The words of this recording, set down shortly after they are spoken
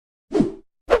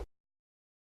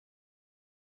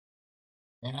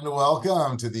And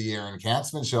welcome to the Aaron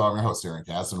Katzman Show. I'm your host, Aaron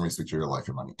Katzman. We speak to your life,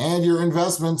 your money, and your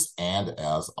investments. And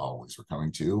as always, we're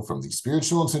coming to you from the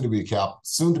spiritual and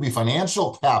soon-to-be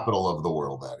financial capital of the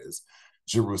world, that is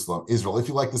Jerusalem, Israel. If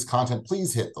you like this content,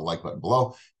 please hit the like button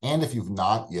below. And if you've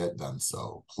not yet done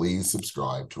so, please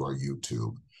subscribe to our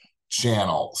YouTube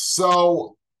channel.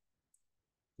 So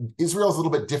Israel's a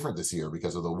little bit different this year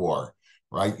because of the war.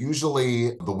 Right?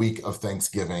 Usually the week of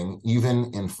Thanksgiving,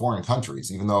 even in foreign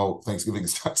countries, even though Thanksgiving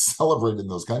is not celebrated in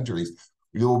those countries,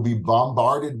 you will be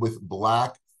bombarded with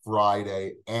Black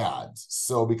Friday ads.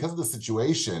 So because of the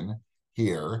situation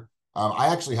here, I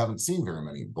actually haven't seen very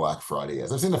many Black Friday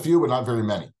ads. I've seen a few, but not very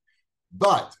many.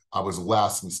 But I was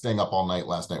staying up all night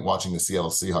last night watching the Seattle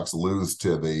Seahawks lose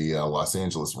to the Los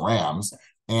Angeles Rams.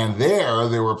 And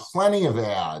there were plenty of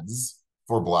ads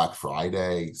for Black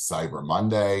Friday, Cyber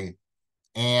Monday.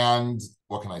 And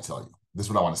what can I tell you? This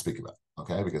is what I want to speak about,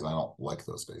 okay? Because I don't like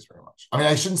those days very much. I mean,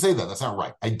 I shouldn't say that. That's not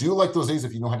right. I do like those days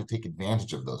if you know how to take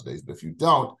advantage of those days. But if you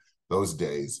don't, those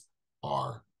days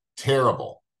are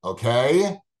terrible,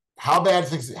 okay? How bad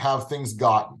have things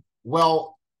gotten?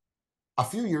 Well, a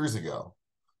few years ago,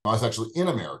 I was actually in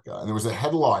America, and there was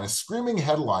a screaming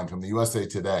headline from the USA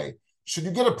Today. Should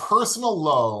you get a personal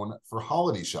loan for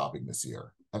holiday shopping this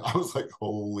year? And I was like,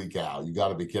 holy cow, you got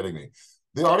to be kidding me.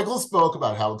 The article spoke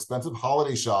about how expensive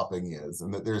holiday shopping is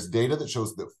and that there's data that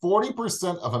shows that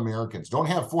 40% of Americans don't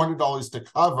have $400 to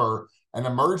cover an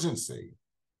emergency,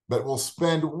 but will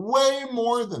spend way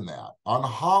more than that on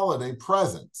holiday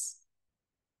presents.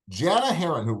 Jana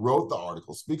Heron, who wrote the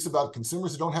article, speaks about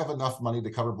consumers who don't have enough money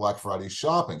to cover Black Friday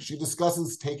shopping. She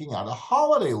discusses taking out a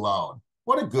holiday loan.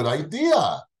 What a good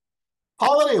idea.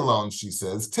 Holiday loans, she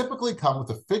says, typically come with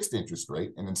a fixed interest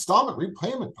rate and installment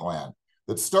repayment plan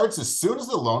that starts as soon as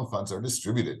the loan funds are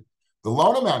distributed. The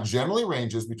loan amount generally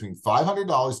ranges between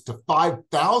 $500 to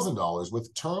 $5,000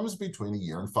 with terms between a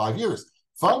year and 5 years.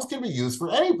 Funds can be used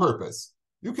for any purpose.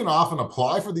 You can often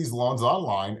apply for these loans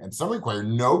online, and some require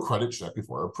no credit check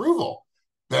before approval.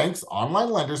 Banks,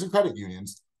 online lenders, and credit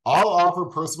unions all offer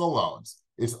personal loans.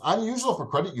 It's unusual for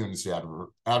credit unions to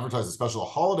advertise a special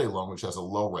holiday loan which has a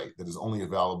low rate that is only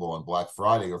available on Black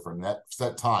Friday or for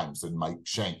set times, said Mike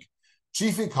Schenk,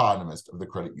 chief economist of the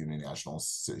Credit Union National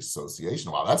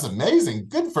Association. Wow, that's amazing.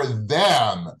 Good for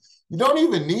them. You don't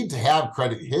even need to have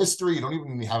credit history. You don't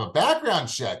even need to have a background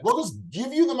check. We'll just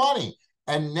give you the money.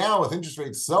 And now with interest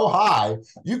rates so high,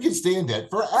 you can stay in debt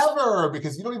forever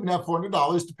because you don't even have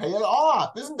 $400 to pay it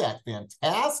off. Isn't that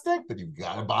fantastic? But you've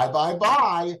got to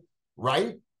buy,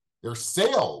 right? There's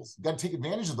sales. You got to take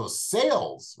advantage of those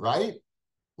sales, right?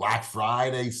 Black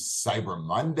Friday, Cyber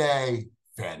Monday,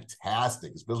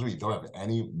 fantastic, especially when you don't have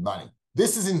any money.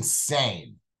 This is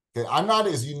insane. Okay, I'm not,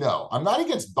 as you know, I'm not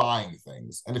against buying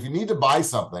things. And if you need to buy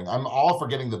something, I'm all for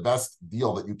getting the best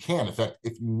deal that you can. In fact,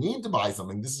 if you need to buy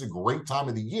something, this is a great time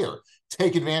of the year.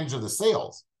 Take advantage of the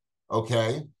sales,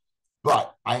 okay?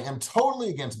 But I am totally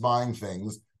against buying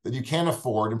things that you can't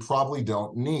afford and probably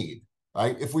don't need,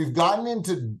 right? If we've gotten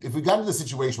into the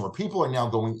situation where people are now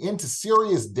going into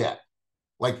serious debt,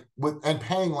 and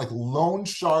paying like loan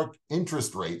shark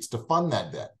interest rates to fund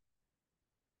that debt,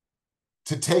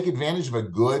 to take advantage of a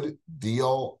good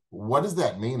deal, what does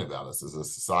that mean about us as a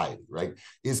society, right?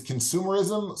 Is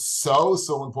consumerism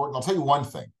so important? I'll tell you one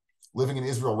thing. Living in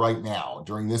Israel right now,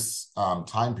 during this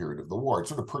time period of the war, it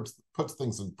sort of puts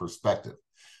things in perspective.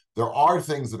 There are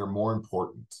things that are more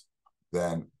important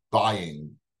than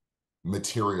buying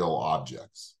material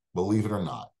objects, believe it or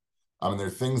not. I mean, there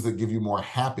are things that give you more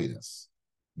happiness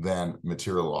than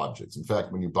material objects. In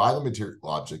fact, when you buy the material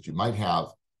object, you might have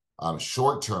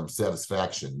short-term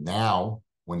satisfaction now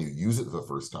when you use it for the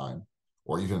first time,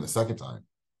 or even the second time.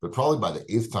 But probably by the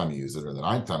 8th time you use it or the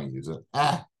 9th time you use it,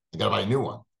 I got to buy a new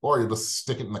one. Or you'll just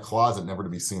stick it in the closet, never to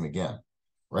be seen again,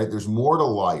 right? There's more to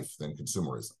life than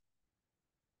consumerism.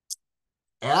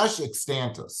 Ash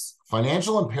Extantis,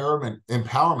 financial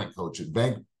empowerment coach at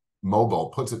Bank Mobile,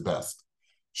 puts it best.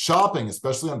 Shopping,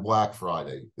 especially on Black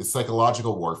Friday, is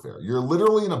psychological warfare. You're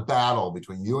literally in a battle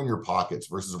between you and your pockets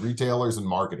versus retailers and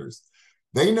marketers.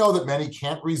 They know that many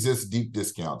can't resist deep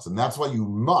discounts, and that's why you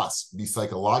must be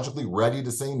psychologically ready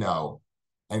to say no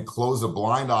and close a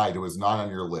blind eye to what is not on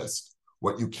your list,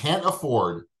 what you can't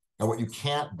afford and what you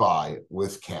can't buy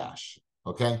with cash,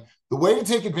 okay? The way to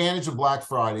take advantage of Black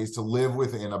Friday is to live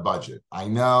within a budget. I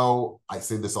know I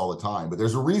say this all the time, but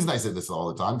there's a reason I say this all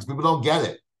the time, because people don't get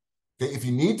it. Okay, if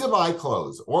you need to buy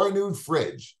clothes or a new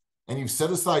fridge and you've set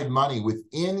aside money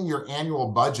within your annual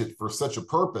budget for such a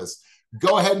purpose,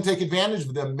 go ahead and take advantage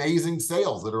of the amazing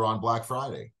sales that are on Black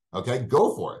Friday. Okay,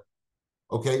 go for it.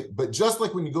 Okay, but just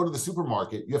like when you go to the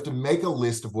supermarket, you have to make a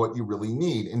list of what you really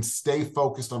need and stay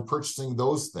focused on purchasing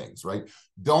those things, right?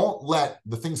 Don't let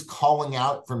the things calling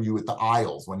out from you at the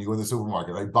aisles when you go in the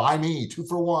supermarket, right? Buy me, 2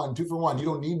 for 1, 2 for 1. You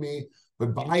don't need me,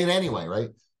 but buy it anyway,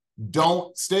 right?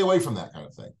 Don't stay away from that kind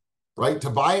of thing, right? To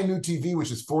buy a new TV,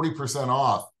 which is 40%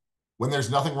 off when there's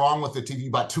nothing wrong with the TV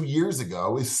you bought 2 years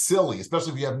ago is silly,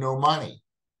 especially if you have no money,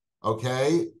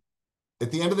 okay?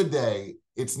 At the end of the day,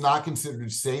 it's not considered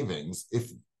savings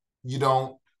if you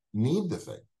don't need the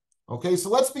thing. Okay, so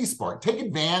let's be smart. Take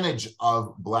advantage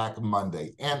of Black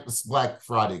Monday and Black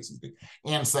Friday, excuse me,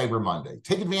 and Cyber Monday.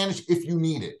 Take advantage if you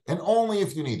need it, and only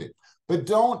if you need it. But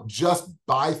don't just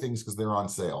buy things because they're on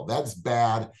sale. That's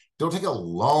bad. Don't take a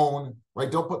loan, right?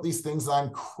 Don't put these things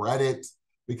on credit,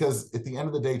 because at the end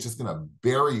of the day, it's just going to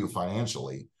bury you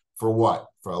financially for what?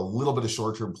 For a little bit of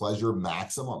short-term pleasure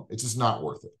maximum. It's just not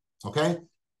worth it. Okay?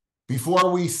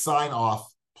 Before we sign off,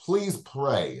 please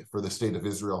pray for the state of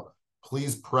Israel.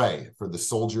 Please pray for the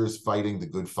soldiers fighting the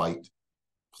good fight.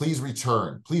 Please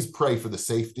return. Please pray for the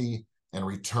safety and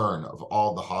return of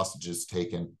all the hostages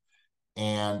taken.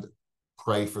 And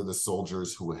pray for the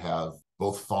soldiers who have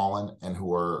both fallen and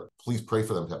please pray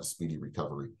for them to have a speedy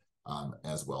recovery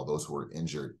as well, those who are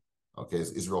injured. Okay,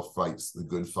 as Israel fights the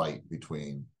good fight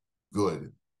between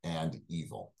good and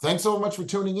evil. Thanks so much for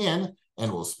tuning in,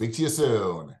 and we'll speak to you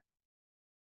soon.